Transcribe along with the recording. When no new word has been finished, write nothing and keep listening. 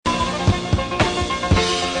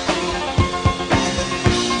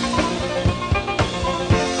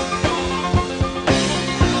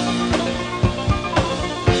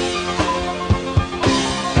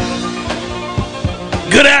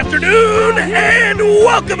afternoon, and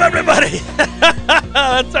welcome, everybody.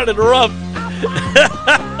 That sounded rough.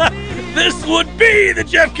 This would be the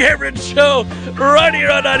Jeff Cameron Show right here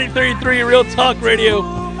on 93.3 Real Talk Radio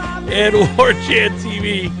and War Chant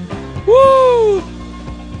TV. Woo!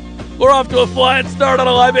 We're off to a flying start on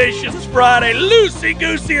a Libations Friday,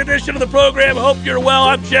 loosey-goosey edition of the program. Hope you're well.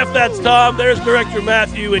 I'm Jeff, that's Tom. There's Director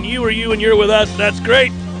Matthew, and you are you, and you're with us. That's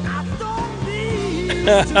great.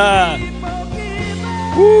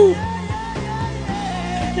 Woo!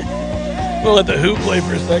 We'll let the Who play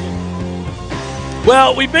for a second.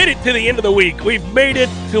 Well, we've made it to the end of the week. We've made it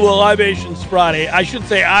to a Libations Friday. I should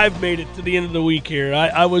say I've made it to the end of the week here.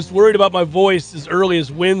 I was worried about my voice as early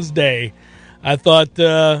as Wednesday. I thought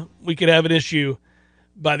we could have an issue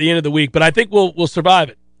by the end of the week, but I think we'll survive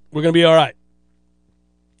it. We're going to be all right.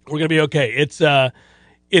 We're going to be okay.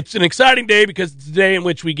 It's an exciting day because it's a day in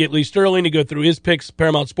which we get Lee Sterling to go through his picks.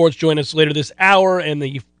 Paramount Sports join us later this hour and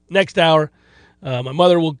the next hour. My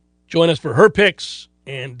mother will join us for her picks.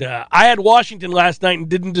 And I had Washington last night and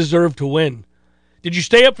didn't deserve to win. Did you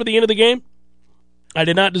stay up for the end of the game? I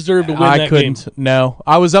did not deserve to win that game. I couldn't, no.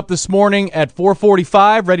 I was up this morning at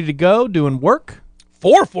 4:45, ready to go, doing work.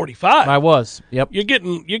 4:45? I was, yep. You're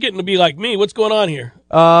getting to be like me. What's going on here?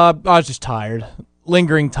 I was just tired.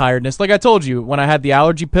 Lingering tiredness. Like I told you, when I had the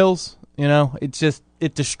allergy pills,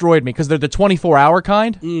 it destroyed me because they're the 24-hour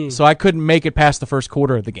kind, so I couldn't make it past the first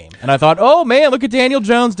quarter of the game. And I thought, oh, man, look at Daniel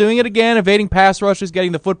Jones doing it again, evading pass rushes,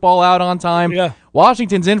 getting the football out on time. Yeah.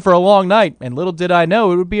 Washington's in for a long night, and little did I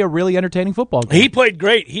know it would be a really entertaining football game. He played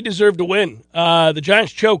great. He deserved to win. The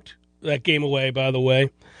Giants choked that game away, by the way.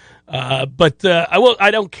 But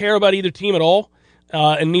I don't care about either team at all.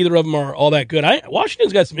 And neither of them are all that good.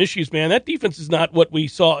 Washington's got some issues, man. That defense is not what we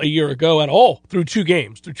saw a year ago at all through two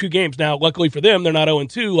games. Now, luckily for them, they're not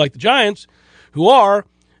 0-2 like the Giants, who are,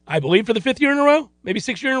 I believe, for the fifth year in a row, maybe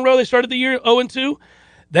sixth year in a row, they started the year 0-2.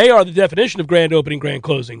 They are the definition of grand opening, grand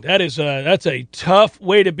closing. That's a tough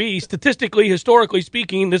way to be. Statistically, historically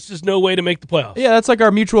speaking, this is no way to make the playoffs. Yeah, that's like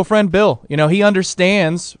our mutual friend Bill. He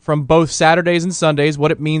understands from both Saturdays and Sundays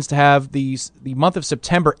what it means to have the month of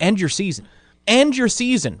September end your season. End your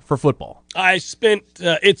season for football. I spent.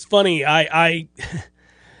 It's funny. I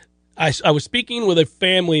was speaking with a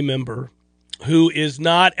family member who is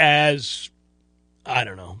not as, I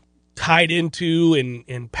don't know, tied into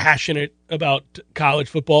and passionate about college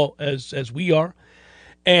football as we are,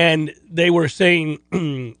 and they were saying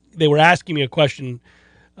they were asking me a question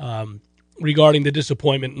regarding the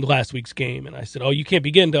disappointment in last week's game, and I said, "Oh, you can't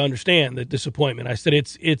begin to understand the disappointment." I said,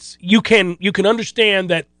 "It's you can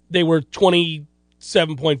understand that." They were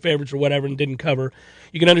 27-point favorites or whatever and didn't cover.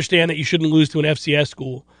 You can understand that you shouldn't lose to an FCS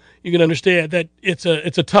school. You can understand that it's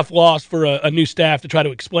a tough loss for a new staff to try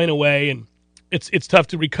to explain away, and it's tough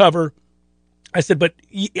to recover. I said, but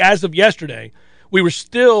as of yesterday, we were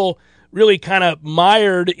still really kind of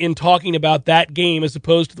mired in talking about that game as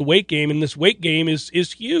opposed to the Wake game, and this Wake game is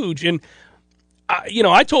huge. And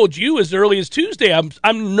I told you as early as Tuesday,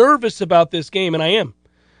 I'm nervous about this game, and I am.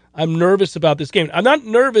 I'm nervous about this game. I'm not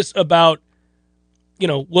nervous about,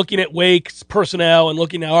 looking at Wake's personnel and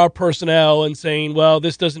looking at our personnel and saying, well,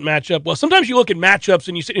 this doesn't match up. Well, sometimes you look at matchups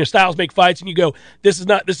and you see styles make fights and you go, this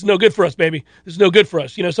is no good for us, baby. This is no good for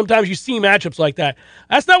us. Sometimes you see matchups like that.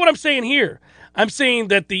 That's not what I'm saying here. I'm saying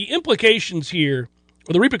that the implications here,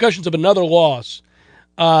 or the repercussions of another loss,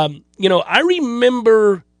 I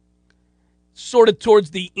remember sort of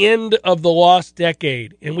towards the end of the lost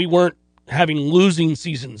decade, and we weren't having losing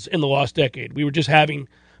seasons in the lost decade. We were just having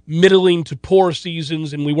middling to poor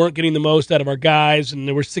seasons, and we weren't getting the most out of our guys, and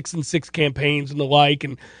there were 6-6 campaigns and the like.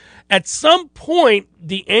 And at some point,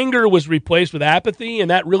 the anger was replaced with apathy, and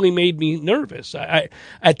that really made me nervous.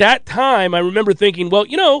 At that time, I remember thinking,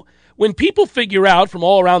 well, when people figure out from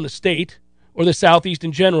all around the state, or the Southeast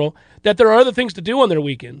in general, that there are other things to do on their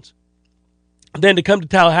weekends than to come to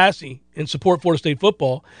Tallahassee and support Florida State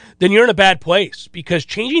football, then you're in a bad place because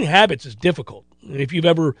changing habits is difficult. And if you've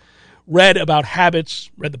ever read about habits,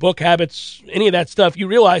 read the book Habits, any of that stuff, you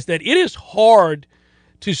realize that it is hard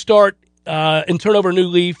to start and turn over a new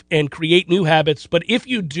leaf and create new habits. But if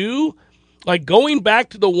you do, like going back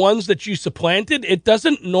to the ones that you supplanted, it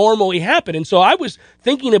doesn't normally happen. And so I was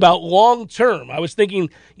thinking about long term. I was thinking,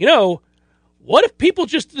 what if people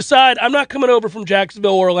just decide, I'm not coming over from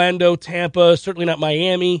Jacksonville, Orlando, Tampa, certainly not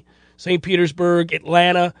Miami, St. Petersburg,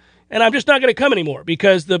 Atlanta, and I'm just not going to come anymore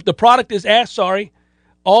because the product is ass sorry.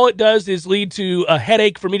 All it does is lead to a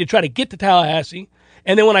headache for me to try to get to Tallahassee.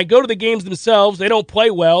 And then when I go to the games themselves, they don't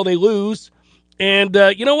play well, they lose, And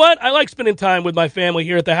you know what? I like spending time with my family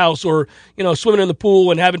here at the house, or swimming in the pool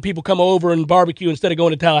and having people come over and barbecue instead of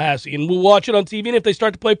going to Tallahassee. And we'll watch it on TV, and if they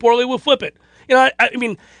start to play poorly, we'll flip it. I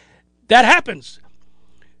mean, that happens.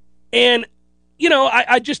 And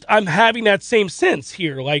I'm having that same sense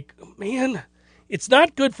here. Like, man, it's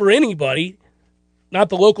not good for anybody, not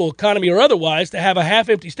the local economy or otherwise, to have a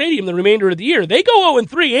half-empty stadium the remainder of the year. They go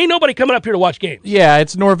 0-3. Ain't nobody coming up here to watch games. Yeah,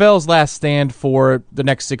 it's Norvell's last stand for the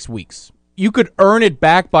next 6 weeks. You could earn it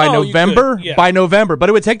back by November, but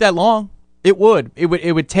it would take that long. It would.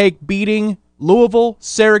 It would take beating Louisville,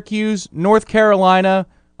 Syracuse, North Carolina,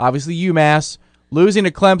 obviously UMass, losing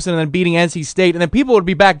to Clemson, and then beating NC State, and then people would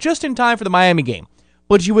be back just in time for the Miami game.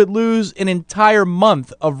 But you would lose an entire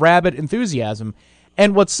month of rabid enthusiasm.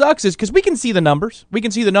 And what sucks is, because we can see the numbers. We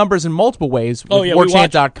can see the numbers in multiple ways. With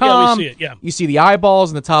WarChant.com. We see it, yeah. You see the eyeballs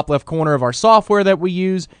in the top left corner of our software that we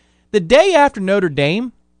use. The day after Notre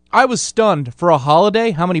Dame, I was stunned for a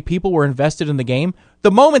holiday how many people were invested in the game.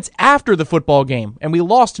 The moments after the football game, and we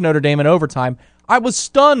lost to Notre Dame in overtime, I was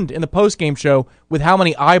stunned in the postgame show with how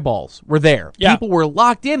many eyeballs were there. Yeah. People were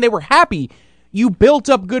locked in. They were happy. You built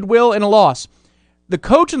up goodwill in a loss. The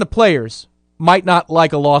coach and the players might not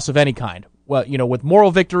like a loss of any kind. Well, with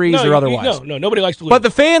moral victories or otherwise. No, nobody likes to lose. But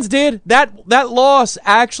the fans did. That loss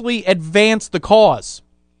actually advanced the cause.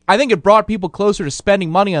 I think it brought people closer to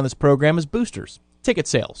spending money on this program as boosters, ticket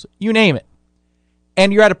sales, you name it.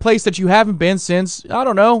 And you're at a place that you haven't been since, I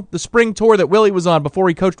don't know, the spring tour that Willie was on before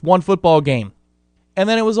he coached one football game. And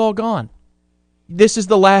then it was all gone. This is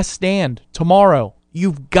the last stand. Tomorrow,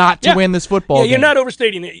 you've got to win this football game. You're not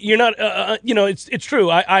overstating it. You're not, it's true.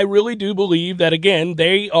 I really do believe that, again,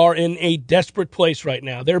 they are in a desperate place right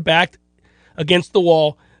now. They're backed against the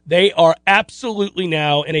wall. They are absolutely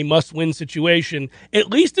now in a must-win situation, at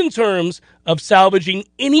least in terms of salvaging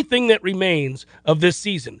anything that remains of this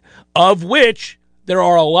season, of which there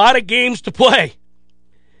are a lot of games to play.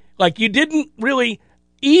 Like, you didn't really,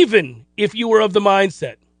 even if you were of the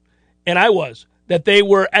mindset, and I was, that they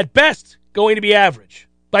were at best going to be average,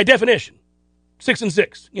 by definition,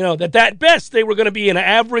 6-6. That at best they were going to be an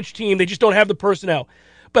average team. They just don't have the personnel.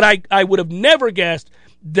 But I would have never guessed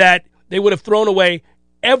that they would have thrown away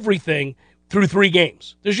everything through 3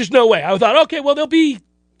 games. There's just no way. I thought, okay, well, they'll be,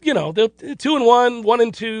 they'll 2-1,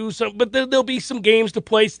 1-2, but there'll be some games to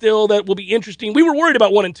play still that will be interesting. We were worried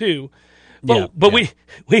about 1-2, but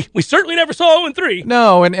we certainly never saw 0-3.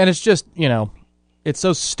 No, and it's just, it's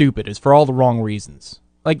so stupid. It's for all the wrong reasons.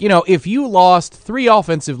 Like, if you lost 3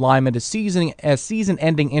 offensive linemen to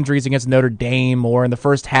season-ending injuries against Notre Dame or in the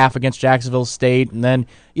first half against Jacksonville State, and then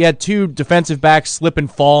you had 2 defensive backs slip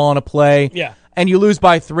and fall on a play, and you lose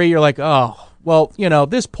by 3, you're like, oh, well,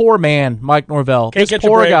 this poor man, Mike Norvell, this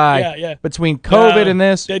poor guy, between COVID and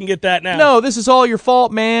this. Didn't get that now. No, this is all your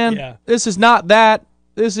fault, man. Yeah. This is not that.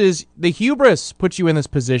 This is the hubris puts you in this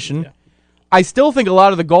position. Yeah. I still think a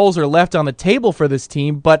lot of the goals are left on the table for this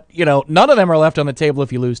team, but, none of them are left on the table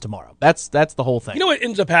if you lose tomorrow. That's the whole thing. You know what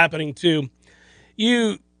ends up happening, too?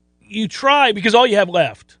 You try, because all you have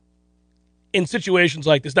left in situations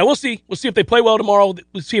like this. Now, we'll see. We'll see if they play well tomorrow.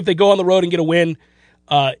 We'll see if they go on the road and get a win.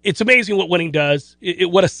 It's amazing what winning does,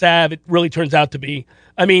 what a salve it really turns out to be.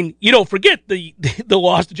 I mean, you don't forget the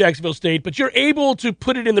loss to Jacksonville State, but you're able to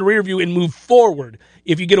put it in the rear view and move forward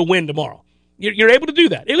if you get a win tomorrow. You're able to do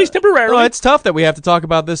that, at least temporarily. Well, it's tough that we have to talk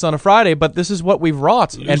about this on a Friday, but this is what we've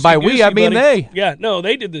wrought. And by we, I mean buddy. They. Yeah, no,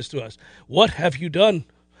 they did this to us. What have you done?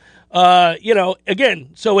 Again,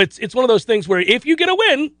 so it's one of those things where if you get a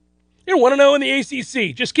win, you're 1-0 in the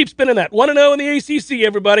ACC. Just keep spinning that. 1-0 in the ACC,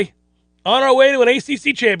 everybody. On our way to an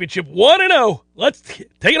ACC championship. 1-0. Let's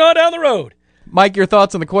take it on down the road. Mike, your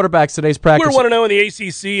thoughts on the quarterbacks today's practice? We're 1-0 in the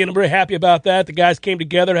ACC, and I'm very happy about that. The guys came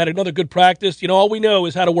together, had another good practice. All we know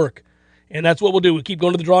is how to work. And that's what we'll do. We'll keep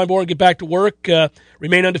going to the drawing board and get back to work,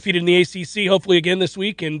 remain undefeated in the ACC, hopefully again this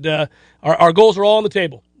week. And our goals are all on the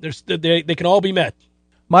table. They can all be met.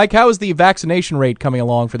 Mike, how is the vaccination rate coming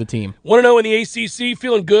along for the team? 1-0 in the ACC,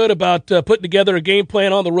 feeling good about putting together a game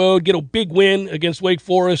plan on the road, get a big win against Wake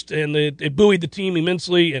Forest, and it buoyed the team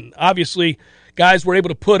immensely. And obviously, guys were able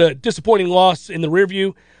to put a disappointing loss in the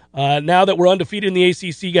rearview. Now that we're undefeated in the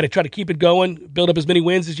ACC, you got to try to keep it going, build up as many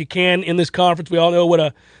wins as you can in this conference. We all know what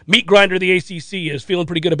a meat grinder the ACC is. Feeling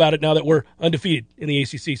pretty good about it now that we're undefeated in the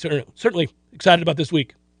ACC. Certainly excited about this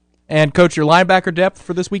week. And, Coach, your linebacker depth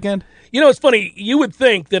for this weekend? It's funny. You would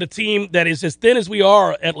think that a team that is as thin as we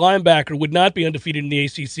are at linebacker would not be undefeated in the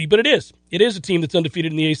ACC, but it is. It is a team that's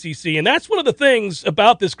undefeated in the ACC, and that's one of the things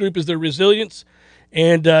about this group is their resilience.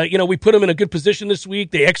 And, we put them in a good position this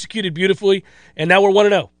week. They executed beautifully, and now we're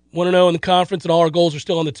 1-0. 1-0 in the conference, and all our goals are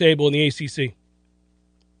still on the table in the ACC.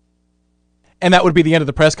 And that would be the end of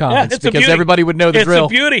the press conference because everybody would know the drill.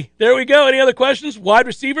 It's a beauty. There we go. Any other questions? Wide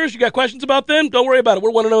receivers, you got questions about them? Don't worry about it.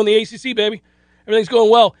 We're 1-0 in the ACC, baby. Everything's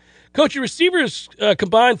going well. Coach, your receivers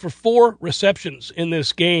combined for 4 receptions in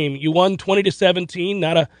this game. You won 20-17.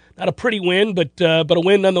 Not a pretty win, but a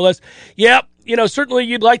win nonetheless. Yeah, certainly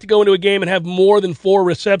you'd like to go into a game and have more than 4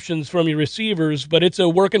 receptions from your receivers, but it's a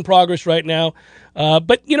work in progress right now.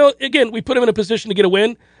 But again, we put them in a position to get a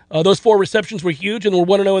win. Those 4 receptions were huge, and we're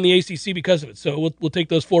 1-0 in the ACC because of it. So we'll take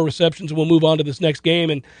those 4 receptions, and we'll move on to this next game.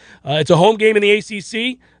 And it's a home game in the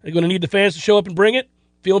ACC. They're going to need the fans to show up and bring it.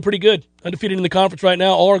 Feeling pretty good. Undefeated in the conference right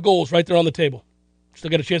now. All our goals right there on the table.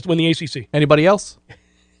 Still got a chance to win the ACC. Anybody else?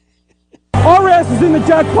 Our ass is in the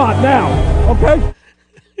jackpot now, okay?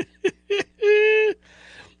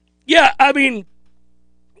 Yeah, I mean,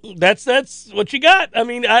 that's what you got. I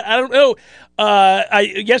mean, I don't know.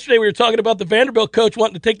 Yesterday we were talking about the Vanderbilt coach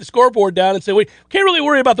wanting to take the scoreboard down and say, we can't really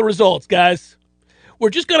worry about the results, guys.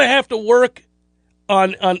 We're just going to have to work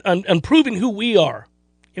on proving who we are.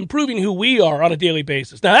 Improving who we are on a daily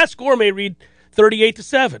basis. Now, that score may read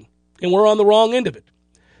 38-7, and we're on the wrong end of it.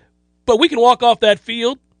 But we can walk off that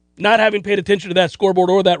field, not having paid attention to that scoreboard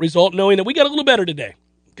or that result, knowing that we got a little better today.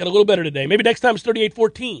 Maybe next time it's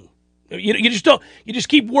 38-14. You just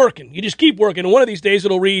keep working. And one of these days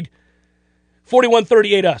it'll read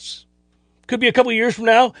 41-38 us. Could be a couple of years from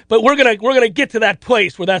now, but we're gonna get to that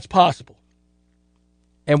place where that's possible.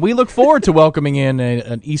 And we look forward to welcoming in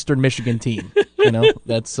an Eastern Michigan team.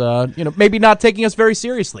 That's maybe not taking us very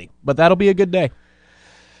seriously, but that'll be a good day.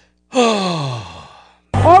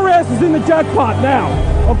 Our ass is in the jackpot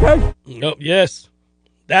now, okay? Oh, yes.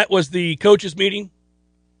 That was the coaches' meeting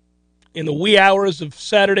in the wee hours of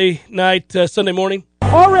Saturday night, Sunday morning.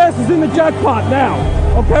 Our ass is in the jackpot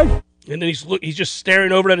now, okay? And then he's just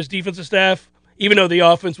staring over at his defensive staff, even though the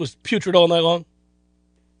offense was putrid all night long.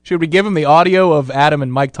 Should we give him the audio of Adam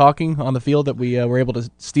and Mike talking on the field that we were able to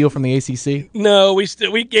steal from the ACC? No, we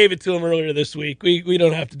gave it to him earlier this week. We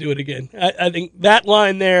don't have to do it again. I think that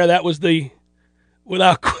line there, that was the,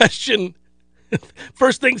 without question,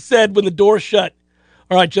 first thing said when the door shut.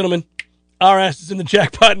 All right, gentlemen, our ass is in the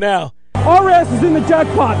jackpot now. Our ass is in the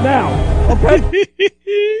jackpot now, okay?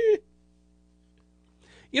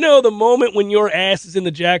 The moment when your ass is in the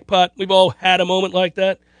jackpot, we've all had a moment like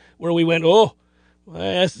that where we went, oh, my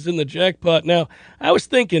ass is in the jackpot now. I was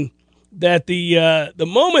thinking that the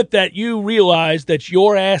moment that you realized that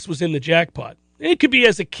your ass was in the jackpot, it could be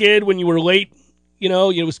as a kid when you were late,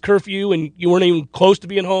 it was curfew and you weren't even close to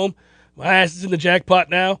being home. My ass is in the jackpot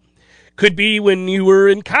now. Could be when you were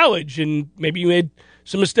in college and maybe you made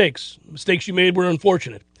some mistakes. Mistakes you made were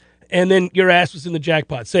unfortunate. And then your ass was in the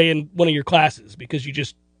jackpot, say in one of your classes because you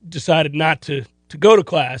just decided not to go to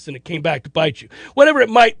class and it came back to bite you. Whatever it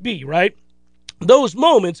might be, right? Those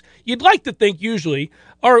moments, you'd like to think usually,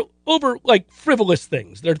 are over like frivolous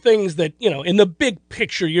things. They're things that, in the big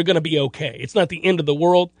picture, you're going to be okay. It's not the end of the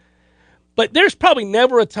world. But there's probably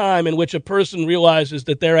never a time in which a person realizes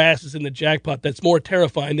that their ass is in the jackpot that's more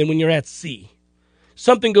terrifying than when you're at sea.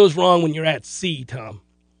 Something goes wrong when you're at sea, Tom.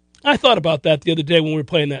 I thought about that the other day when we were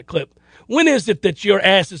playing that clip. When is it that your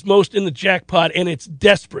ass is most in the jackpot and it's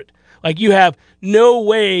desperate? Like you have no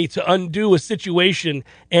way to undo a situation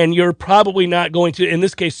and you're probably not going to, in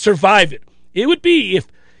this case, survive it. It would be if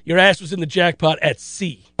your ass was in the jackpot at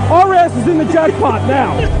sea. Our ass is in the jackpot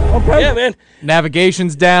now, okay? Yeah, man.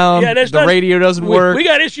 Navigation's down. Yeah, the radio doesn't work. We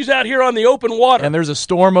got issues out here on the open water. And there's a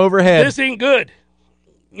storm overhead. This ain't good.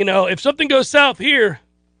 If something goes south here,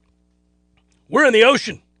 we're in the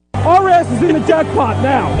ocean. Our ass is in the jackpot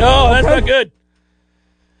now. No, that's not good.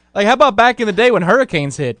 Like, how about back in the day when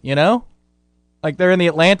hurricanes hit, Like they're in the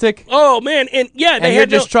Atlantic. Oh, man. And, yeah, they you're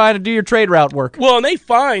just trying to do your trade route work. Well, and they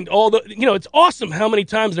find all the, it's awesome how many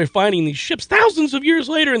times they're finding these ships. Thousands of years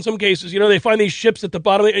later in some cases, they find these ships at the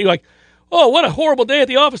bottom. And you're like, oh, what a horrible day at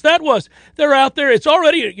the office that was. They're out there. It's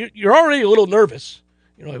already, you're already a little nervous.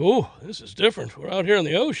 You're like, oh, this is different. We're out here in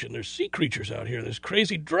the ocean. There's sea creatures out here. There's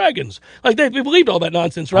crazy dragons. Like, we believed all that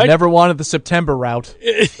nonsense, right? I never wanted the September route.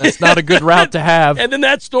 That's not a good route to have. And then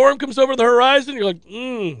that storm comes over the horizon. You're like,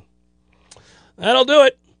 that'll do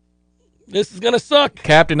it. This is going to suck.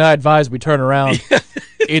 Captain, I advise we turn around.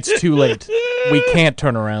 It's too late. We can't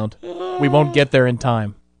turn around. We won't get there in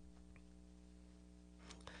time.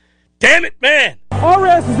 Damn it, man. Our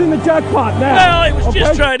ass is in the jackpot now. Well, I was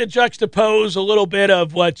just trying to juxtapose a little bit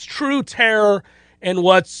of what's true terror and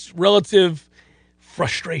what's relative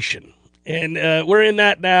frustration. And we're in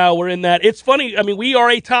that now. We're in that. It's funny. I mean, we are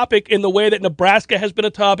a topic in the way that Nebraska has been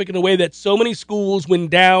a topic, in the way that so many schools went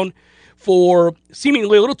down for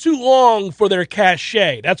seemingly a little too long for their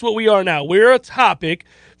cachet. That's what we are now. We're a topic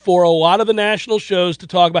for a lot of the national shows to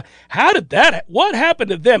talk about what happened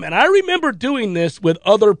to them. And I remember doing this with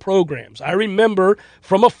other programs. I remember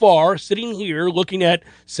from afar sitting here looking at,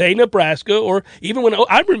 say, Nebraska, or even when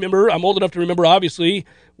I'm old enough to remember, obviously,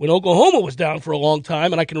 when Oklahoma was down for a long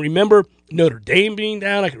time, and I can remember Notre Dame being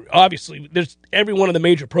down. Obviously, there's every one of the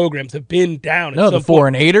major programs have been down. No, the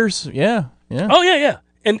 4-and-8ers, yeah. Oh, yeah.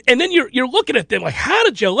 And then you're looking at them like, how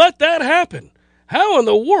did you let that happen? How in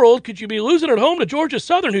the world could you be losing at home to Georgia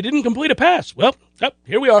Southern, who didn't complete a pass? Well,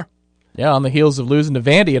 here we are. Yeah, on the heels of losing to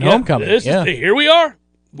Vandy at homecoming. Here we are.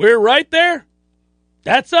 We're right there.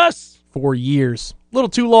 That's us. 4 years. A little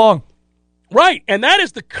too long. Right, and that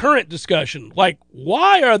is the current discussion. Like,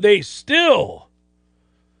 why are they still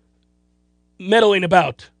meddling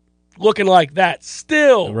about, looking like that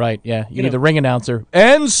still? Right, yeah. You need the ring announcer.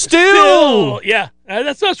 And still! Yeah,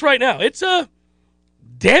 that's us right now. It's a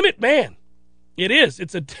damn it, man. It is.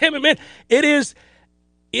 It's a damn it, man. It is.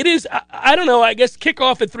 I don't know. I guess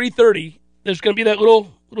kickoff at 3:30. There's going to be that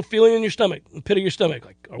little feeling in your stomach, the pit of your stomach.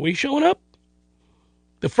 Like, are we showing up?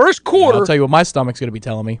 The first quarter. I'll tell you what my stomach's going to be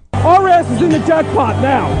telling me. Our ass is in the jackpot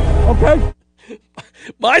now, okay?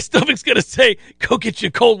 My stomach's going to say, go get you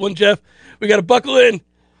a cold one, Jeff. We got to buckle in.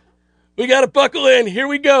 Here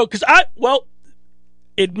we go. Because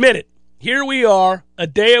admit it. Here we are, a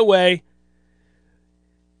day away,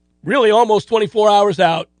 really almost 24 hours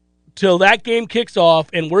out till that game kicks off,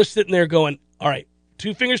 and we're sitting there going, all right,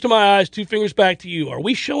 2 fingers to my eyes, 2 fingers back to you. Are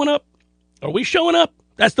we showing up?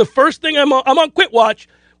 That's the first thing I'm on Quit Watch.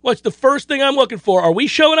 What's the first thing I'm looking for? Are we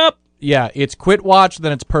showing up? Yeah, it's Quit Watch,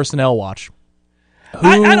 then it's Personnel Watch.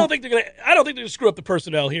 I don't think they're gonna screw up the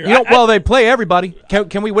personnel here. They play everybody.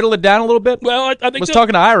 Can we whittle it down a little bit? Well, I was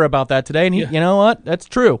talking to Ira about that today, and you know what? That's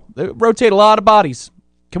true. They rotate a lot of bodies.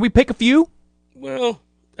 Can we pick a few? Well,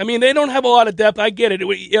 I mean, they don't have a lot of depth. I get it.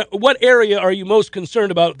 What area are you most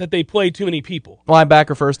concerned about that they play too many people?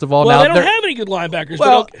 Linebacker, first of all. Well, they don't have any good linebackers.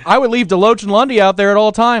 Well, I would leave Deloach and Lundy out there at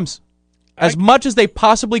all times. As much as they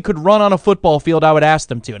possibly could run on a football field, I would ask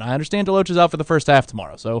them to. And I understand Deloach is out for the first half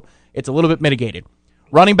tomorrow, so it's a little bit mitigated.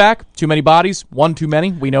 Running back, too many bodies, one too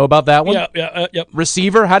many. We know about that one. Yep.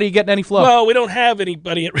 Receiver, how do you get any flow? Well, we don't have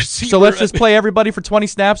anybody at receiver. So let's just play everybody for 20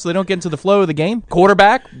 snaps so they don't get into the flow of the game.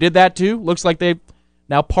 Quarterback, did that too. Looks like they've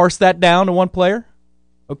now parsed that down to one player.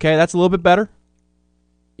 Okay, that's a little bit better.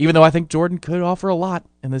 Even though I think Jordan could offer a lot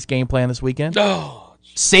in this game plan this weekend. Oh,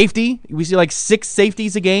 safety, we see like 6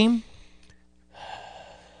 safeties a game.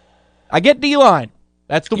 I get D-line.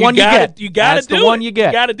 That's the one you get. You got to do it. That's the one you get.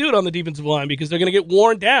 You got to do it on the defensive line because they're going to get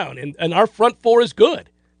worn down, and our front four is good.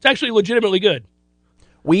 It's actually legitimately good.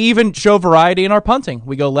 We even show variety in our punting.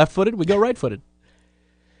 We go left-footed, we go right-footed.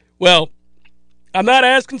 Well, I'm not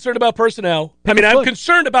as concerned about personnel. I'm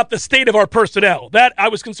concerned about the state of our personnel. That I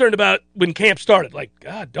was concerned about when camp started. Like,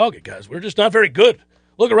 God, dog it, guys. We're just not very good.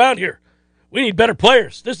 Look around here. We need better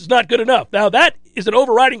players. This is not good enough. Now, that is an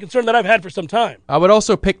overriding concern that I've had for some time. I would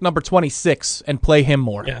also pick number 26 and play him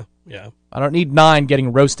more. Yeah. I don't need 9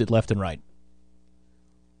 getting roasted left and right.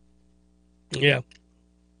 Yeah.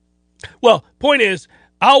 Well, point is,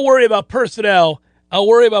 I'll worry about personnel. I'll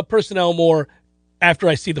worry about personnel more after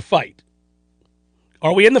I see the fight.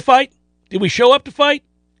 Are we in the fight? Did we show up to fight?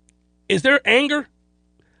 Is there anger?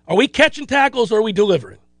 Are we catching tackles or are we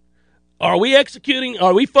delivering? Are we executing?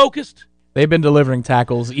 Are we focused? They've been delivering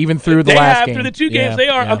tackles even through the last game. After the 2 games, they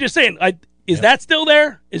are. Yeah. I'm just saying, is that still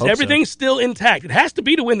there? Is everything still intact? It has to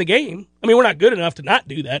be to win the game. I mean, we're not good enough to not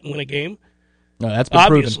do that and win a game. No, that's been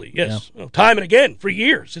obviously, proven. Yes. Yeah. Well, time and again, for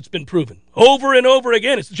years, it's been proven. Over and over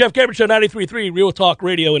again. It's the Jeff Cameron Show, 93.3, Real Talk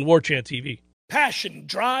Radio and War Chant TV. Passion,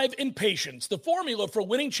 drive, and patience. The formula for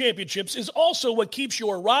winning championships is also what keeps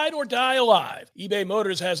your ride or die alive. eBay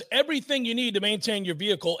Motors has everything you need to maintain your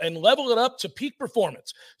vehicle and level it up to peak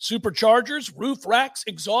performance. Superchargers, roof racks,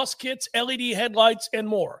 exhaust kits, LED headlights, and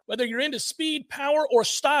more. Whether you're into speed, power, or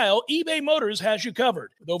style, eBay Motors has you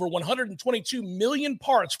covered. With over 122 million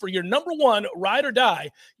parts for your number one ride or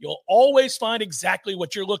die, you'll always find exactly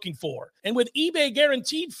what you're looking for. And with eBay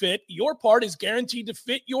Guaranteed Fit, your part is guaranteed to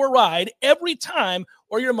fit your ride every time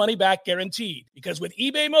or your money back guaranteed. Because with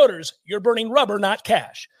eBay Motors, you're burning rubber, not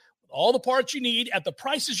cash. With all the parts you need at the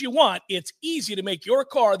prices you want, it's easy to make your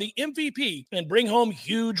car the MVP and bring home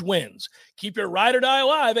huge wins. Keep your ride or die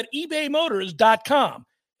alive at ebaymotors.com.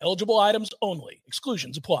 Eligible items only.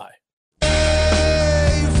 Exclusions apply.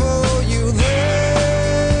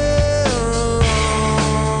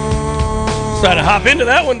 Try to hop into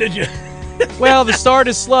that one, did you? Well, the start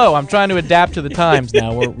is slow. I'm trying to adapt to the times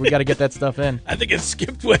now. We got to get that stuff in. I think it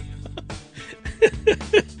skipped way.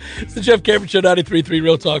 It's the Jeff Cameron Show, 93.3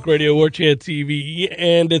 Real Talk Radio, War Chant TV,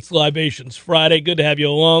 and it's Libations Friday. Good to have you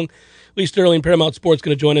along. Lee Sterling, Paramount Sports,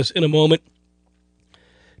 going to join us in a moment.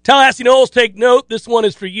 Tallahassee Knowles, take note. This one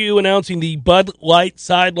is for you, announcing the Bud Light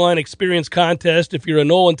Sideline Experience Contest. If you're a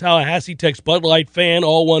Nolan Tallahassee, text Bud Light Fan,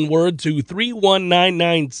 all one word, to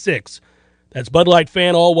 31996. That's Bud Light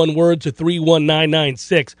Fan, all one word, to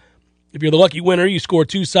 31996. If you're the lucky winner, you score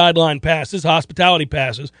 2 sideline passes, hospitality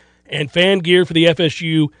passes, and fan gear for the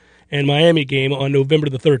FSU and Miami game on November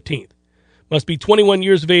the 13th. Must be 21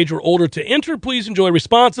 years of age or older to enter. Please enjoy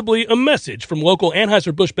responsibly. A message from local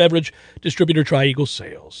Anheuser-Busch beverage distributor Tri-Eagle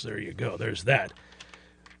Sales. There you go. There's that.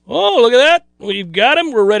 Oh, look at that. We've got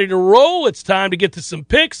him. We're ready to roll. It's time to get to some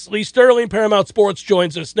picks. Lee Sterling, Paramount Sports,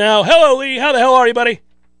 joins us now. Hello, Lee. How the hell are you, buddy?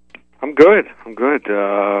 I'm good.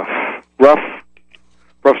 Rough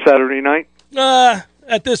Saturday night.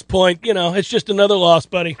 At this point, it's just another loss,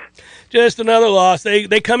 buddy. Just another loss.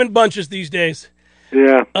 They come in bunches these days.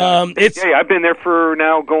 Yeah. I've been there for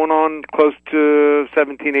now going on close to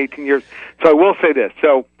 17, 18 years. So I will say this.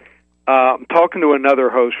 So I'm talking to another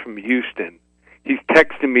host from Houston. He's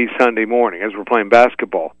texting me Sunday morning as we're playing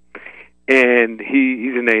basketball, and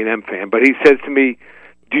he's an A&M fan. But he says to me,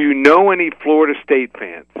 "Do you know any Florida State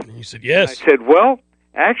fans?" And you said yes. And I said, "Well,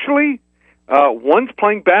 actually, one's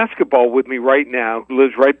playing basketball with me right now, who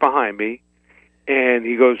lives right behind me." And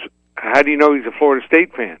he goes, "How do you know he's a Florida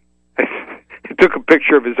State fan?" I took a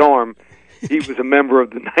picture of his arm. He was a member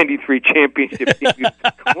of the '93 championship team. He was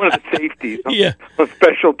one of the safeties on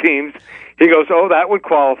special teams. He goes, "Oh, that would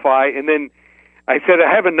qualify." And then I said, "I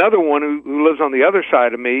have another one who lives on the other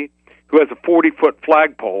side of me, who has a 40-foot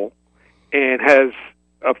flagpole and has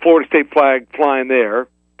a Florida State flag flying there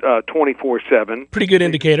 24/7. Pretty good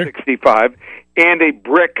indicator. 65, and a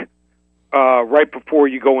brick right before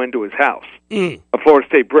you go into his house, a Florida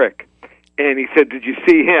State brick." And he said, "Did you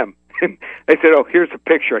see him?" And I said, "Oh, here's a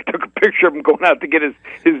picture." I took a picture of him going out to get his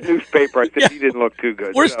newspaper. I said, "He didn't look too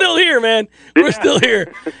good." We're still here, man. We're still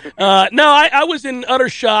here. No, I was in utter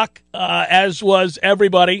shock, as was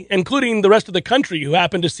everybody, including the rest of the country who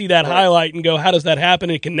happened to see that highlight and go, "How does that happen?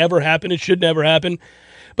 It can never happen. It should never happen."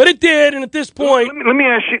 But it did, and at this point... Let me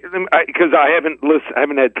ask you, because I haven't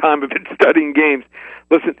had time of it studying games.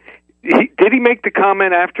 Listen, did he make the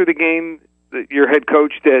comment after the game, your head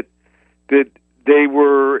coach, that they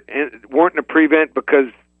weren't in a prevent because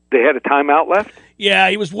they had a timeout left? Yeah,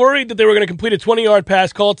 he was worried that they were going to complete a 20-yard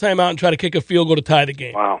pass, call a timeout, and try to kick a field goal to tie the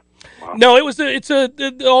game. Wow. No,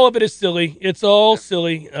 all of it is silly. It's all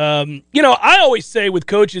silly. I always say with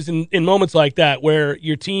coaches in moments like that where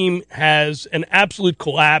your team has an absolute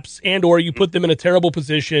collapse and or you put them in a terrible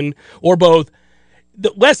position or both,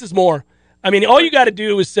 less is more. I mean, all you got to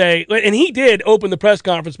do is say, and he did open the press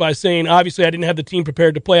conference by saying, obviously I didn't have the team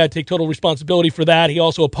prepared to play. I take total responsibility for that. He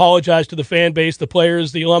also apologized to the fan base, the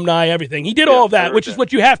players, the alumni, everything. He did all of that, which is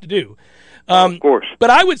what you have to do. Of course. But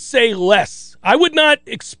I would say less. I would not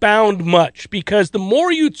expound much because the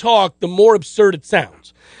more you talk, the more absurd it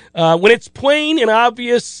sounds. When it's plain and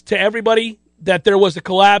obvious to everybody that there was a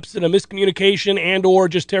collapse and a miscommunication and or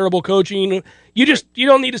just terrible coaching, you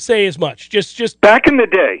don't need to say as much. Just back in the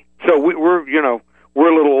day. So we're a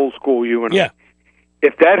little old school, you and I.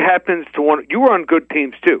 If that happens to one, you were on good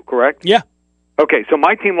teams too, correct? Yeah. Okay, so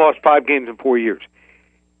my team lost 5 games in 4 years.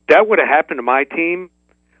 That would have happened to my team.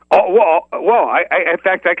 Oh, well, in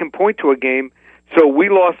fact, I can point to a game. So we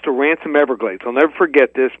lost to Ransom Everglades. I'll never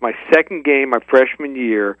forget this. My second game, my freshman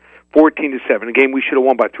year, 14-7, a game we should have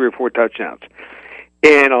won by 3 or 4 touchdowns.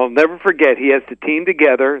 And I'll never forget, he has the team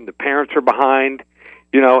together, and the parents are behind,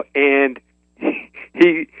 and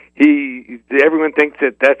everyone thinks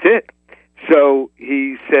that's it. So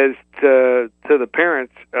he says to the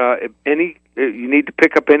parents, you need to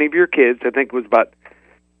pick up any of your kids. I think it was about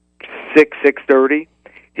 6:30.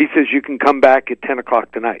 He says you can come back at 10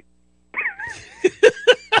 o'clock tonight.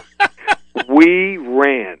 We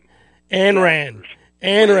ran. And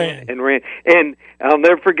I'll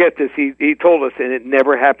never forget this. He told us, and it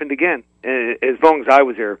never happened again. As long as I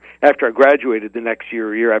was there, after I graduated the next year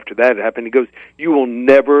or year after that, it happened. He goes, "You will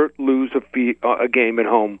never lose a game at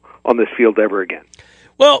home on this field ever again."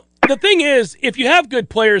 Well, the thing is, if you have good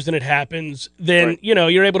players and it happens, then,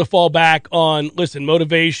 you're able to fall back on,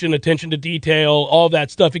 motivation, attention to detail, all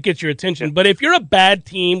that stuff. It gets your attention. But if you're a bad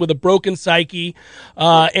team with a broken psyche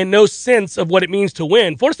and no sense of what it means to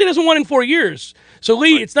win, Florida State hasn't won in 4 years. So,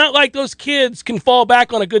 Lee, it's not like those kids can fall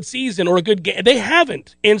back on a good season or a good game. They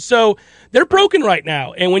haven't. And so they're broken right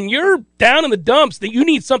now. And when you're down in the dumps, that you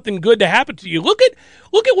need something good to happen to you. Look at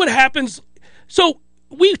what happens. So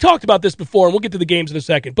we talked about this before, and we'll get to the games in a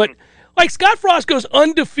second. But Like, Scott Frost goes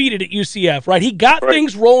undefeated at UCF, right? He got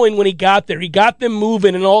things rolling when he got there. He got them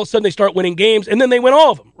moving, and all of a sudden they start winning games, and then they win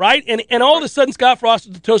all of them, right? And all of a sudden Scott Frost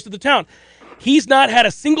is the toast of the town. He's not had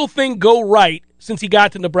a single thing go right since he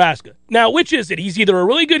got to Nebraska. Now, which is it? He's either a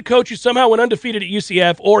really good coach who somehow went undefeated at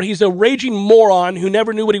UCF, or he's a raging moron who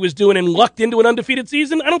never knew what he was doing and lucked into an undefeated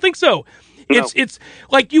season? I don't think so. No. It's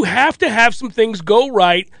like you have to have some things go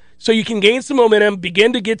right so you can gain some momentum,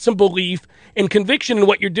 begin to get some belief and conviction in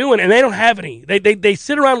what you're doing, and they don't have any. They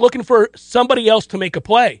sit around looking for somebody else to make a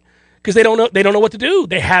play because they don't know what to do.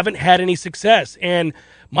 They haven't had any success. And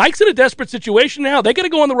Mike's in a desperate situation now. They got to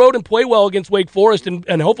go on the road and play well against Wake Forest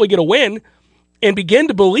and hopefully get a win and begin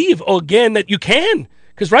to believe again that you can.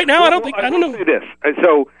 Because right now, I don't know. Say this.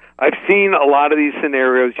 So I've seen a lot of these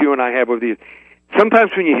scenarios you and I have with these.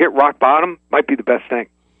 Sometimes when you hit rock bottom, might be the best thing.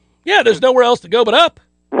 Yeah, there's nowhere else to go but up.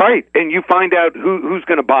 Right, and you find out who's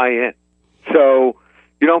going to buy in. So,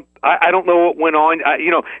 I don't know what went on.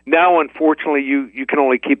 Now, unfortunately, you can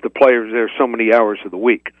only keep the players there so many hours of the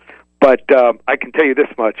week. But I can tell you this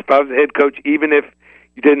much. If I was a head coach, even if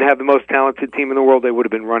you didn't have the most talented team in the world, they would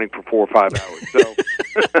have been running for 4 or 5 hours. So,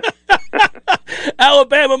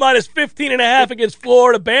 Alabama minus 15.5 against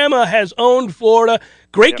Florida. Bama has owned Florida.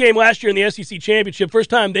 Great game last year in the SEC Championship. First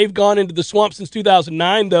time they've gone into the swamp since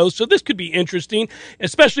 2009, though. So this could be interesting,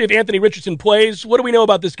 especially if Anthony Richardson plays. What do we know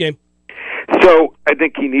about this game? So I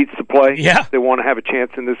think he needs to play. Yeah. If they want to have a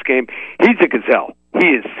chance in this game. He's a gazelle. He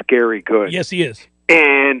is scary good. Yes, he is.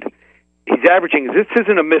 And he's averaging, this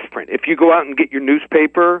isn't a misprint. If you go out and get your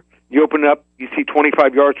newspaper, you open it up, you see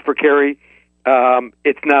 25 yards per carry,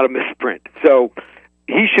 it's not a misprint. So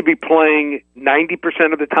he should be playing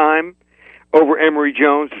 90% of the time over Emory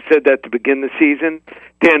Jones. Said that to begin the season.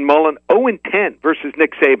 Dan Mullen, 0-10 versus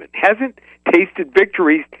Nick Saban. Hasn't tasted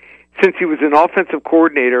victories since he was an offensive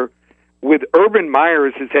coordinator with Urban Meyer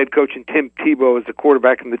as his head coach and Tim Tebow as the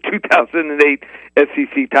quarterback in the 2008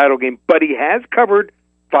 SEC title game. But he has covered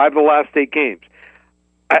 5 of the last 8 games.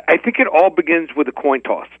 I think it all begins with a coin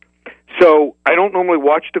toss. So I don't normally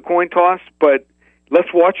watch the coin toss, but let's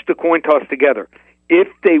watch the coin toss together. If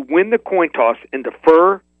they win the coin toss and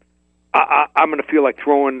defer, I'm going to feel like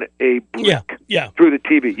throwing a brick through the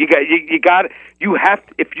TV. You have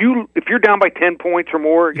to, if you're down by 10 points or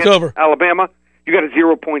more against Alabama, you got a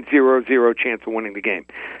 0.00 chance of winning the game.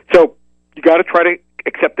 So you got to try to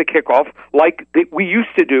accept the kickoff like we used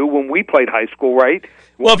to do when we played high school, right?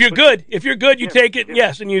 Well, if you're good, you take it.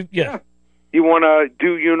 Yes, and you You want to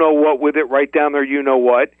do what with it right down there,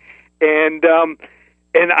 what, and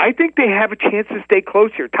I think they have a chance to stay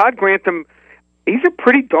close here. Todd Grantham, he's a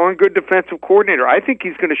pretty darn good defensive coordinator. I think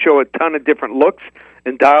he's going to show a ton of different looks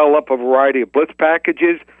and dial up a variety of blitz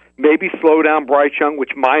packages, maybe slow down Bryce Young,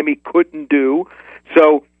 which Miami couldn't do.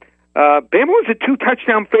 So Bama was a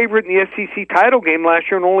 2-touchdown favorite in the SEC title game last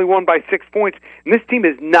year and only won by 6 points. And this team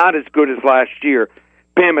is not as good as last year.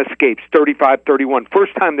 Bama escapes 35-31.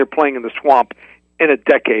 First time they're playing in the swamp in a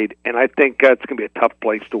decade, and I think it's going to be a tough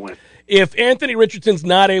place to win. If Anthony Richardson's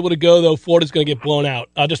not able to go, though, Florida's going to get blown out.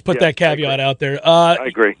 I'll just put that caveat out there. I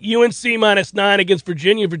agree. UNC -9 against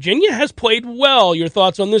Virginia. Virginia has played well. Your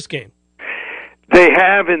thoughts on this game? They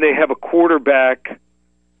have, and they have a quarterback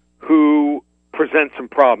who presents some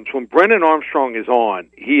problems. When Brennan Armstrong is on,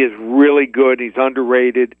 he is really good. He's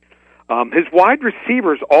underrated. His wide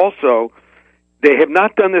receivers also, they have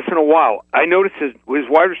not done this in a while. I noticed his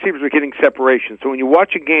wide receivers are getting separation. So when you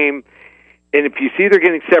watch a game, and if you see they're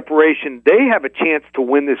getting separation, they have a chance to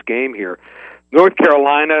win this game here. North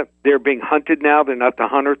Carolina, they're being hunted now. They're not the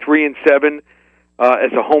hunter. 3-7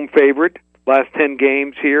 as a home favorite. Last 10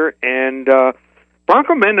 games here. And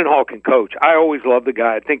Bronco Mendenhall can coach. I always love the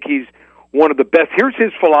guy. I think he's one of the best. Here's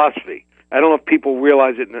his philosophy. I don't know if people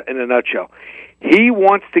realize it in a nutshell. He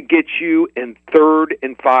wants to get you in 3rd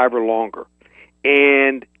and 5 or longer.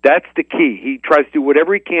 And that's the key. He tries to do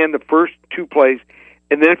whatever he can the first 2 plays.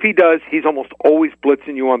 And then if he does, he's almost always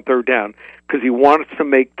blitzing you on 3rd down because he wants to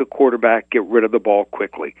make the quarterback get rid of the ball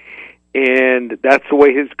quickly. And that's the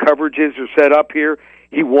way his coverages are set up here.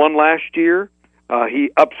 He won last year. He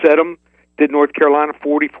upset him, did North Carolina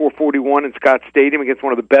 44-41 in Scott Stadium against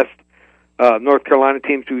one of the best North Carolina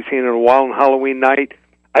teams we've seen in a while on Halloween night.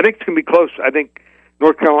 I think it's going to be close. I think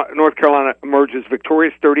North Carolina emerges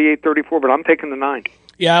victorious 38-34, but I'm taking the 9.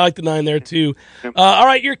 Yeah, I like the 9 there, too. All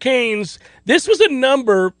right, your Canes. This was a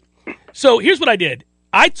number. So here's what I did.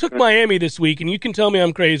 I took Miami this week, and you can tell me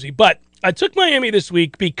I'm crazy, but I took Miami this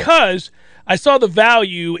week because I saw the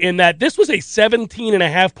value in that this was a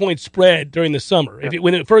 17.5-point spread during the summer.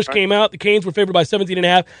 When it first came out, the Canes were favored by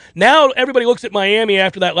 17.5. Now everybody looks at Miami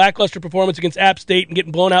after that lackluster performance against App State and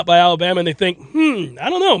getting blown out by Alabama, and they think, I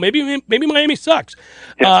don't know, maybe Miami sucks.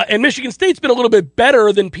 And Michigan State's been a little bit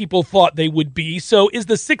better than people thought they would be. So is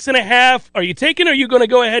the 6.5? Are you taking? Or are you going to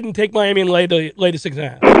go ahead and take Miami and lay the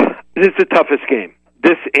 6.5? This is the toughest game.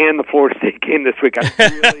 This and the Florida State game this week. I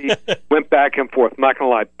really went back and forth. I'm not going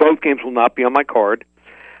to lie. Both games will not be on my card.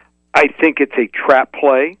 I think it's a trap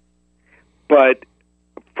play, but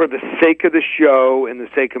for the sake of the show and the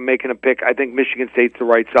sake of making a pick, I think Michigan State's the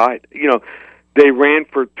right side. They ran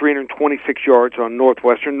for 326 yards on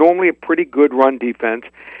Northwestern, normally a pretty good run defense.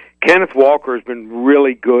 Kenneth Walker has been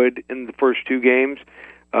really good in the first two games,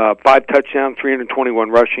 5 touchdowns, 321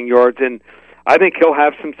 rushing yards, and I think he'll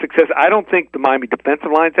have some success. I don't think the Miami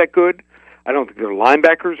defensive line's that good. I don't think their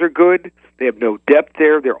linebackers are good. They have no depth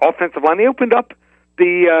there. Their offensive line, they opened up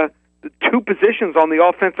the two positions on the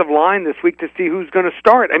offensive line this week to see who's going to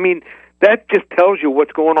start. I mean, that just tells you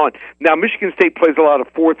what's going on. Now, Michigan State plays a lot of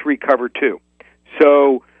 4-3 cover 2.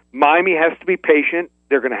 So Miami has to be patient.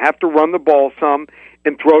 They're going to have to run the ball some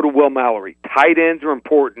and throw to Will Mallory. Tight ends are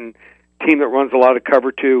important. Team that runs a lot of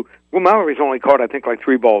cover 2. Will Mallory's only caught, I think, like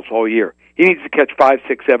 3 balls all year. He needs to catch 5,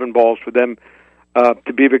 6, 7 balls for them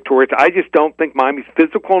to be victorious. I just don't think Miami's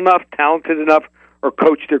physical enough, talented enough, or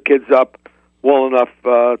coach their kids up well enough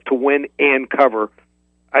to win and cover.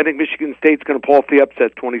 I think Michigan State's going to pull off the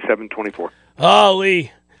upset 27-24. Oh,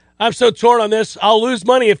 Lee, I'm so torn on this. I'll lose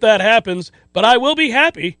money if that happens, but I will be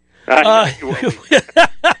happy.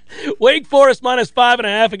 Wake Forest minus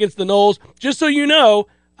 5.5 against the Noles. Just so you know,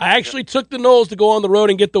 I actually took the Noles to go on the road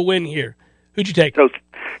and get the win here. Who'd you take?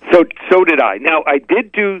 So did I. Now, I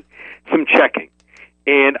did do some checking,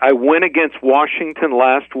 and I went against Washington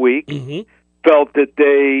last week, felt that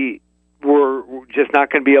they were just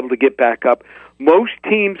not going to be able to get back up. Most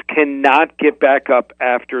teams cannot get back up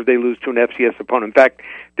after they lose to an FCS opponent. In fact,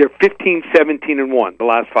 they're 15-17-1 the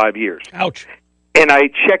last 5 years. Ouch. And I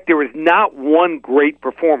checked, there was not one great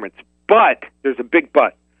performance, but there's a big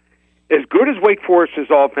but. As good as Wake Forest's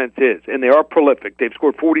offense is, and they are prolific, they've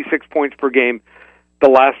scored 46 points per game the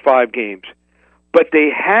last 5 games, but they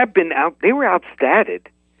have been they were outstatted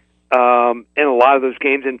in a lot of those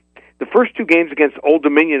games. And the first 2 games against Old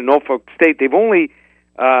Dominion and Norfolk State, they've only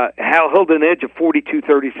held an edge of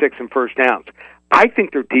 42-36 in first downs. I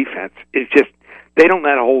think their defense is just, they don't know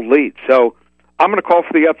how to hold leads. So I'm going to call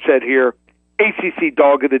for the upset here. ACC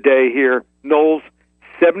dog of the day here. Noles,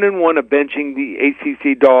 7-1 of benching the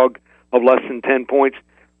ACC dog of less than 10 points.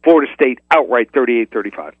 Florida State outright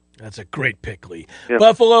 38-35. That's a great pick, Lee. Yeah.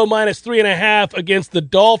 Buffalo minus 3.5 against the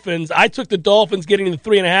Dolphins. I took the Dolphins getting the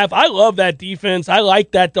 3.5. I love that defense. I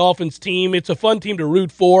like that Dolphins team. It's a fun team to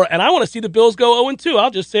root for, and I want to see the Bills go 0-2.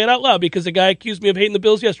 I'll just say it out loud because a guy accused me of hating the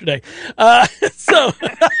Bills yesterday. So,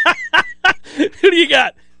 who do you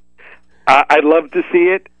got? I'd love to see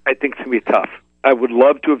it. I think it's going to be tough. I would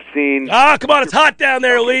love to have seen... Come on, it's hot down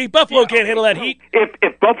there, Lee. Buffalo can't handle that heat.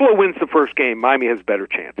 If Buffalo wins the first game, Miami has a better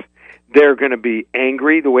chance. They're going to be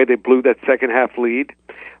angry the way they blew that second-half lead.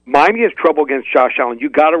 Miami has trouble against Josh Allen. You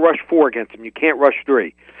got to rush 4 against him. You can't rush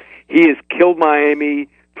 3. He has killed Miami,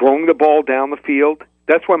 throwing the ball down the field.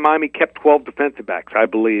 That's why Miami kept 12 defensive backs, I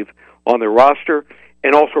believe, on their roster,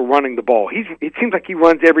 and also running the ball. It seems like he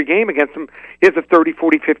runs every game against them. He has a 30,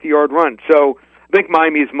 40, 50-yard run. So I think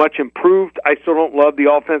Miami is much improved. I still don't love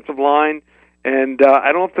the offensive line, and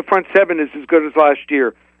I don't know if the front 7 is as good as last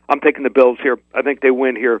year. I'm taking the Bills here. I think they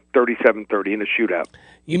win here 37-30 in a shootout.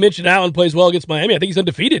 You mentioned Allen plays well against Miami. I think he's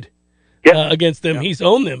undefeated against them. Yeah. He's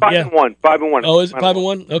owned them. 5-1. 5-1. Oh, is it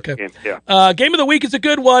 5-1? Okay. Yeah. Game of the week is a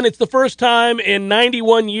good one. It's the first time in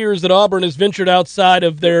 91 years that Auburn has ventured outside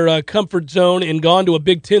of their comfort zone and gone to a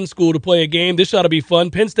Big Ten school to play a game. This ought to be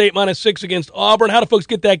fun. Penn State minus 6 against Auburn. How do folks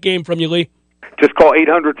get that game from you, Lee? Just call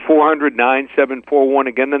 800-400-9741.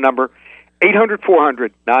 Again, the number,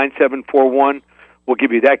 800-400-9741. We'll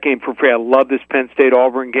give you that game for free. I love this Penn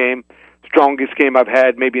State-Auburn game. Strongest game I've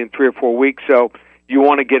had maybe in 3 or 4 weeks, so you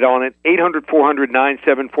want to get on it.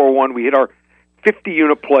 800-400-9741. We hit our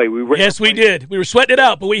 50-unit play. Yes, we did. We were sweating it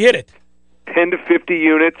out, but we hit it. 10 to 50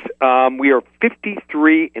 units. We are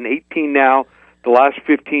 53-18 now, the last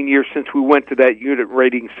 15 years since we went to that unit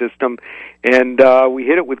rating system. And we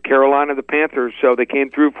hit it with Carolina, the Panthers, so they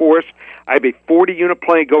came through for us. I have a 40-unit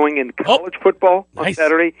play going in college football on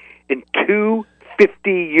Saturday in 2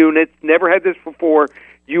 50 units. Never had this before.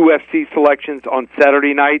 UFC selections on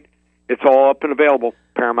Saturday night. It's all up and available.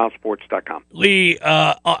 ParamountSports.com. Lee,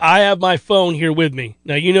 I have my phone here with me.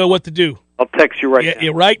 Now, you know what to do. I'll text you right now.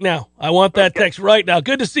 Yeah, right now. I want that text right now.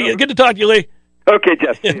 Good to see you. Good to talk to you, Lee. Okay,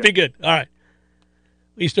 Jeff. Be good. All right.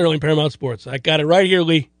 Lee Sterling, Paramount Sports. I got it right here,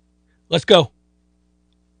 Lee. Let's go.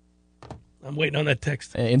 I'm waiting on that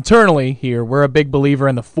text. Internally here, we're a big believer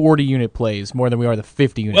in the 40-unit plays more than we are the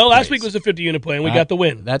 50-unit plays. Well, last week was a 50-unit play, and we got the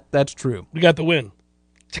win. That's true. We got the win.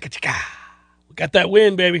 Chicka-chicka. We got that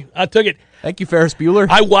win, baby. I took it. Thank you, Ferris Bueller.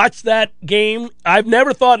 I watched that game. I've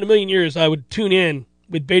never thought in a million years I would tune in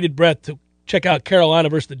with bated breath to check out Carolina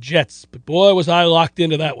versus the Jets. But, boy, was I locked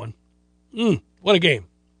into that one. What a game.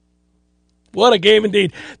 What a game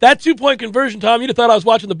indeed. That 2-point conversion, Tom, you'd have thought I was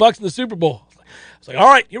watching the Bucs in the Super Bowl. I was like, all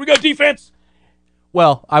right, here we go, defense.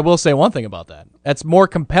 Well, I will say one thing about that. That's more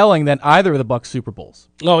compelling than either of the Bucs Super Bowls.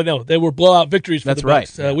 Oh, no, they were blowout victories for the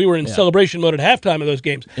Bucs. Right. We were in celebration mode at halftime of those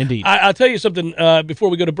games. Indeed. I'll tell you something before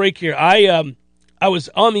we go to break here. I was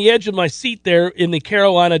on the edge of my seat there in the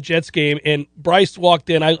Carolina Jets game, and Bryce walked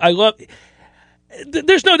in. I love –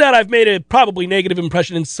 there's no doubt I've made a probably negative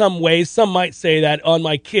impression in some ways. Some might say that on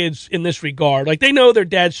my kids in this regard. Like, they know their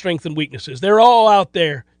dad's strengths and weaknesses. They're all out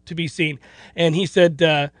there to be seen. And he said,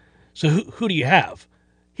 so who do you have?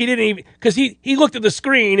 He didn't even – because he looked at the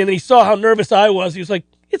screen and then he saw how nervous I was. He was like,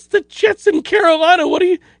 it's the Jets in Carolina. Who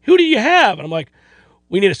do you have? And I'm like,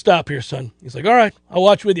 we need to stop here, son. He's like, all right, I'll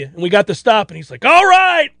watch with you. And we got the stop, and he's like, all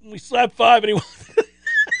right. And we slapped 5, and he won.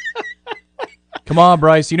 Come on,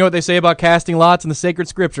 Bryce. You know what they say about casting lots in the sacred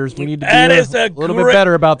scriptures. We need to be a little bit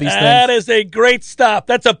better about these things. That is a great stop.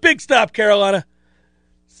 That's a big stop, Carolina.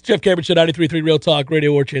 It's Jeff Cameron Show, 93.3 Real Talk,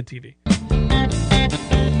 Radio or Chat TV.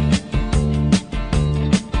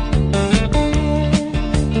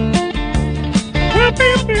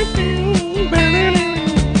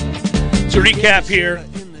 To recap here,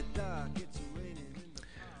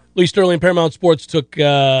 Lee Sterling, Paramount Sports, took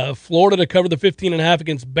Florida to cover the 15.5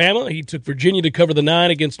 against Bama. He took Virginia to cover the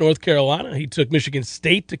 9 against North Carolina. He took Michigan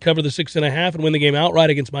State to cover the 6.5 and win the game outright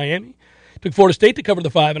against Miami. Took Florida State to cover the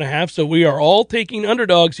 5.5. So we are all taking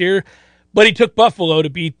underdogs here. But he took Buffalo to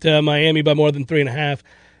beat Miami by more than 3.5.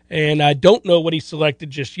 And I don't know what he selected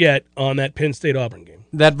just yet on that Penn State-Auburn game.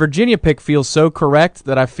 That Virginia pick feels so correct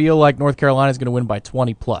that I feel like North Carolina is going to win by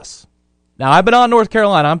 20+. Now, I've been on North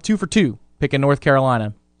Carolina. I'm 2 for 2 picking North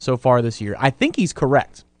Carolina so far this year. I think he's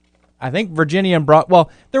correct. I think Virginia and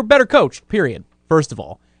they're better coached, period, first of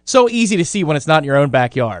all. So easy to see when it's not in your own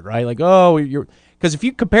backyard, right? Like, because if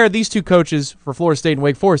you compare these two coaches for Florida State and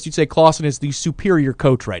Wake Forest, you'd say Clawson is the superior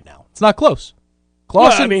coach right now. It's not close.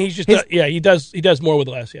 Clawson, well, I mean, he's just he does more with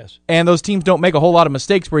less, yes. And those teams don't make a whole lot of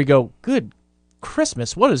mistakes where you go, good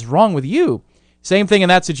Christmas, what is wrong with you? Same thing in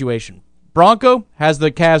that situation. Bronco has the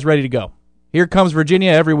Cavs ready to go. Here comes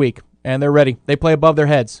Virginia every week, and they're ready. They play above their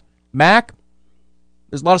heads. Mac,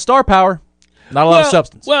 there's a lot of star power, not a lot of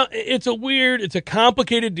substance. Well, it's a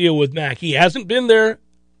complicated deal with Mac. He hasn't been there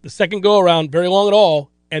the second go-around very long at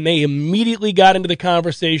all, and they immediately got into the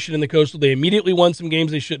conversation in the Coastal. They immediately won some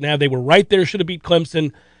games they shouldn't have. They were right there, should have beat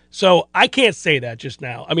Clemson. So I can't say that just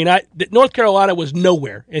now. I mean, North Carolina was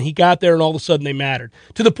nowhere, and he got there, and all of a sudden they mattered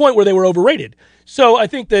to the point where they were overrated. So I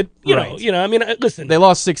think that, you know, I mean, listen. They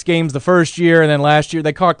lost 6 games the first year, and then last year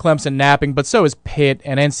they caught Clemson napping, but so is Pitt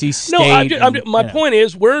and NC State. No, my point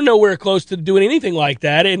is we're nowhere close to doing anything like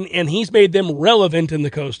that, and he's made them relevant in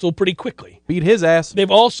the Coastal pretty quickly. Beat his ass.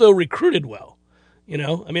 They've also recruited well. You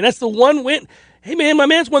know, I mean, that's the one win. Hey, man, my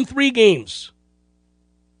man's won 3 games.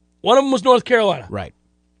 One of them was North Carolina. Right.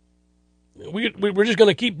 We're just going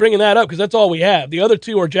to keep bringing that up because that's all we have. The other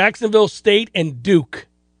 2 are Jacksonville State and Duke.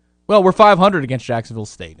 Well, we're 500 against Jacksonville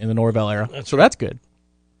State in the Norvell era, that's good.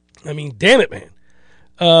 I mean, damn it, man.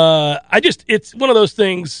 It's one of those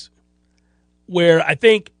things where I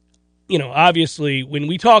think, you know, obviously when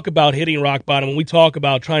we talk about hitting rock bottom, when we talk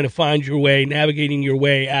about trying to find your way, navigating your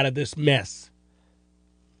way out of this mess,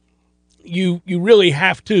 you really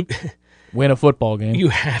have to win a football game. You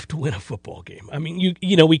have to win a football game. I mean,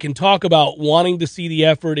 you know, we can talk about wanting to see the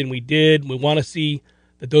effort, and we did. We want to see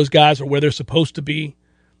that those guys are where they're supposed to be.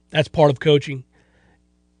 That's part of coaching.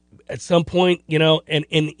 At some point, you know, and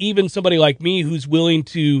even somebody like me who's willing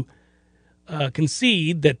to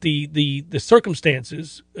concede that the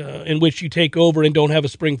circumstances in which you take over and don't have a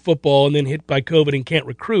spring football and then hit by COVID and can't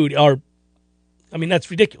recruit are, I mean,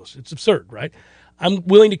 that's ridiculous. It's absurd, right? I'm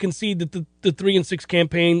willing to concede that the 3-6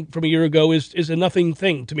 campaign from a year ago is a nothing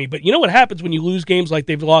thing to me. But you know what happens when you lose games like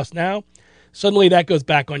they've lost now? Suddenly that goes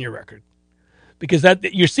back on your record because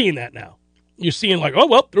that you're seeing that now. You're seeing like, oh,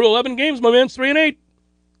 well, through 11 games, my man's 3-8.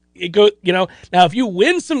 It go, you know. Now, if you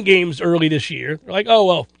win some games early this year, they're like, oh,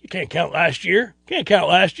 well, you can't count last year.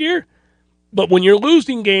 But when you're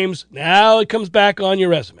losing games, now it comes back on your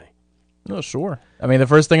resume. Oh, sure. I mean, the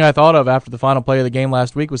first thing I thought of after the final play of the game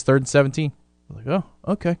last week was 3rd and 17. I was like,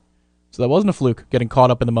 oh, okay. So that wasn't a fluke, getting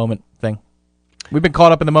caught up in the moment thing. We've been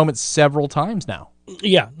caught up in the moment several times now.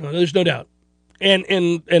 Yeah, no, there's no doubt. And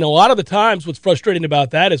a lot of the times what's frustrating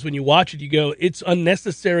about that is when you watch it, you go, it's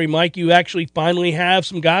unnecessary, Mike. You actually finally have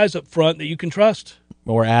some guys up front that you can trust.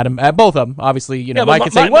 Or Adam, both of them. Obviously, Yeah, Mike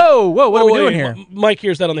could say, whoa, what are we doing here? Mike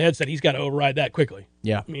hears that on the headset. He's got to override that quickly.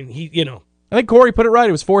 Yeah. I mean, I think Corey put it right.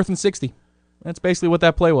 It was 4th and 60. That's basically what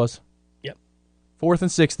that play was. Yep. 4th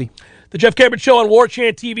and 60. The Jeff Cameron Show on War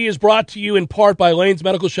Chant TV is brought to you in part by Lane's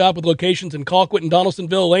Medical Shop with locations in Colquitt and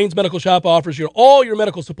Donaldsonville. Lane's Medical Shop offers you all your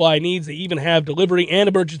medical supply needs. They even have delivery and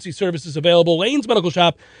emergency services available. Lane's Medical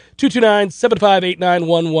Shop,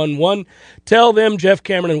 229-758-9111. Tell them Jeff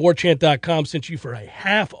Cameron and WarChant.com sent you for a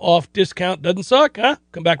half-off discount. Doesn't suck, huh?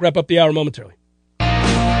 Come back, wrap up the hour momentarily.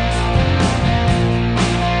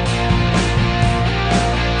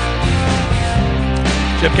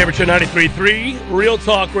 Jeff Cameron Show 93.3, Real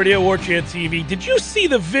Talk Radio, War Chant TV. Did you see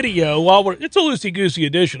the video? It's a loosey-goosey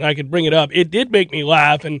edition. I could bring it up. It did make me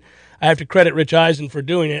laugh, and I have to credit Rich Eisen for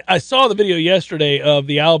doing it. I saw the video yesterday of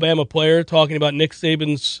the Alabama player talking about Nick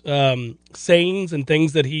Saban's sayings and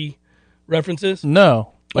things that he references.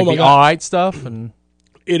 No. Like the all right stuff? And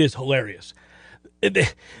it is hilarious.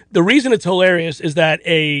 The reason it's hilarious is that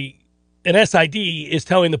an SID is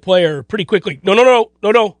telling the player pretty quickly, no,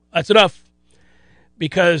 that's enough.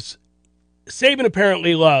 Because Saban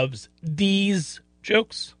apparently loves these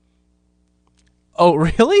jokes. Oh,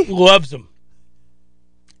 really? Loves them.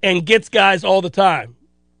 And gets guys all the time.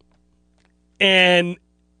 And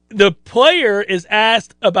the player is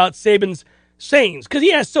asked about Saban's sayings, because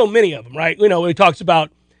he has so many of them, right? He talks about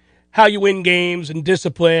how you win games and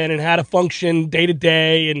discipline and how to function day to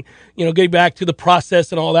day and, getting back to the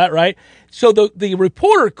process and all that, right? So the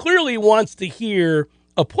reporter clearly wants to hear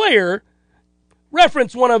a player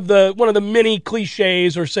reference one of the many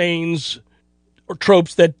cliches or sayings or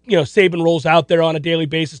tropes that Saban rolls out there on a daily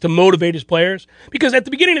basis to motivate his players. Because at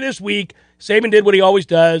the beginning of this week, Saban did what he always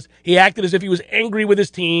does. He acted as if he was angry with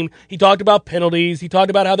his team. He talked about penalties. He talked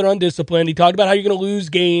about how they're undisciplined. He talked about how you're going to lose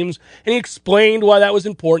games, and he explained why that was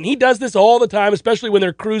important. He does this all the time, especially when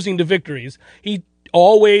they're cruising to victories. He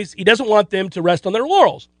doesn't want them to rest on their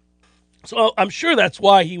laurels. So I'm sure that's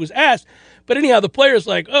why he was asked. But anyhow, the player's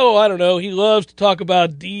like, oh, I don't know. He loves to talk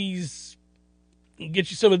about D's, get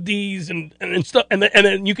you some of these and stuff. And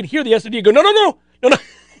then you can hear the SID go, no.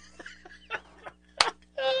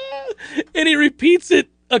 And he repeats it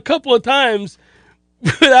a couple of times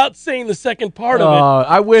without saying the second part of it.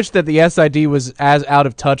 I wish that the SID was as out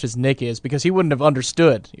of touch as Nick is, because he wouldn't have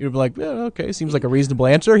understood. He would be like, okay, seems like a reasonable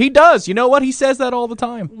answer. He does. You know what? He says that all the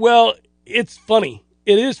time. Well, it's funny.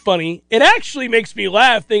 It is funny. It actually makes me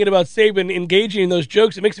laugh thinking about Saban engaging in those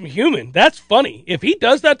jokes. It makes him human. That's funny. If he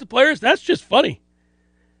does that to players, that's just funny.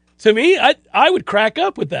 To me, I would crack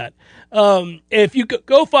up with that. If you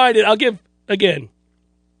go find it, I'll give, again,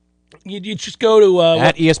 you just go to...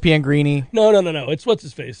 at ESPN Greeny. No. It's what's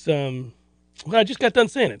his face? I just got done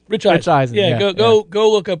saying it. Rich Eisen. Yeah, go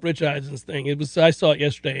look up Rich Eisen's thing. I saw it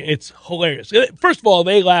yesterday. It's hilarious. First of all,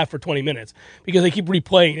 they laugh for 20 minutes because they keep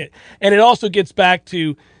replaying it. And it also gets back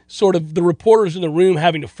to sort of the reporters in the room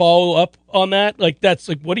having to follow up on that. Like, that's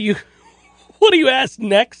like, what do you ask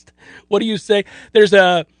next? What do you say? There's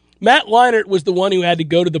Matt Leinart was the one who had to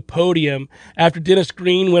go to the podium after Dennis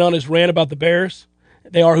Green went on his rant about the Bears.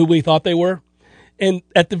 They are who we thought they were. And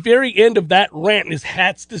at the very end of that rant, his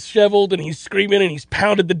hat's disheveled, and he's screaming, and he's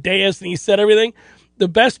pounded the dais, and he said everything. The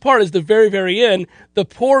best part is the very, very end. The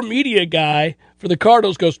poor media guy for the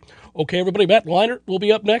Cardinals goes, okay, everybody, Matt Leinart will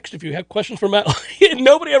be up next. If you have questions for Matt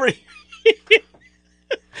Leinart.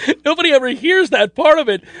 Nobody ever hears that part of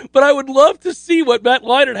it. But I would love to see what Matt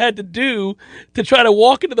Leinart had to do to try to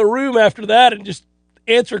walk into the room after that and just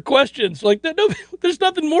answer questions. Like, no, there's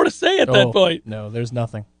nothing more to say at that point. No, there's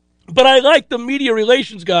nothing. But I like the media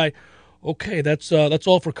relations guy. Okay, that's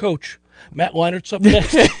all for Coach. Matt Leinart's up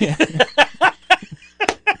next.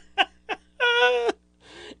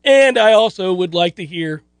 And I also would like to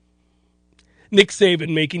hear Nick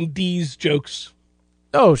Saban making D's jokes.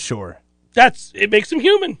 Oh, sure. It makes him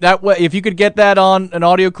human. That way, if you could get that on an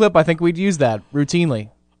audio clip, I think we'd use that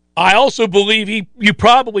routinely. I also believe you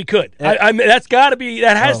probably could. I mean, that's got to be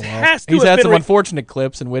has to. He's have had been some unfortunate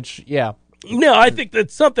clips in which, yeah. No, I think that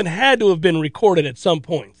something had to have been recorded at some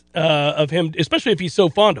point of him, especially if he's so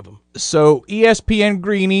fond of him. So ESPN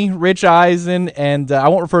Greeny, Rich Eisen, and I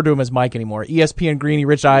won't refer to him as Mike anymore. ESPN Greeny,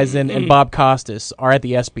 Rich Eisen, and Bob Costas are at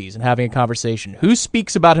the ESPYs and having a conversation. Who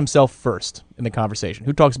speaks about himself first in the conversation?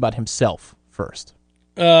 Who talks about himself first?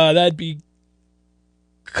 That'd be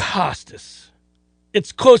Costas.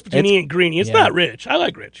 It's close between he and Greeny. It's not Rich. I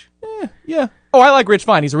like Rich. Yeah. Oh, I like Rich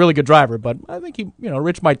fine. He's a really good driver, but I think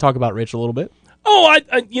Rich might talk about Rich a little bit. Oh,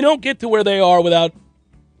 you don't get to where they are without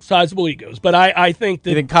sizable egos, but I think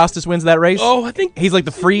that... You think Costas wins that race? Oh, I think... He's like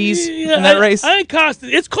the freeze in that race? I think Costas...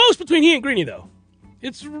 It's close between he and Greeny, though.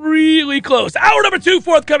 It's really close. Hour number 2,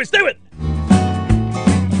 forthcoming. Stay with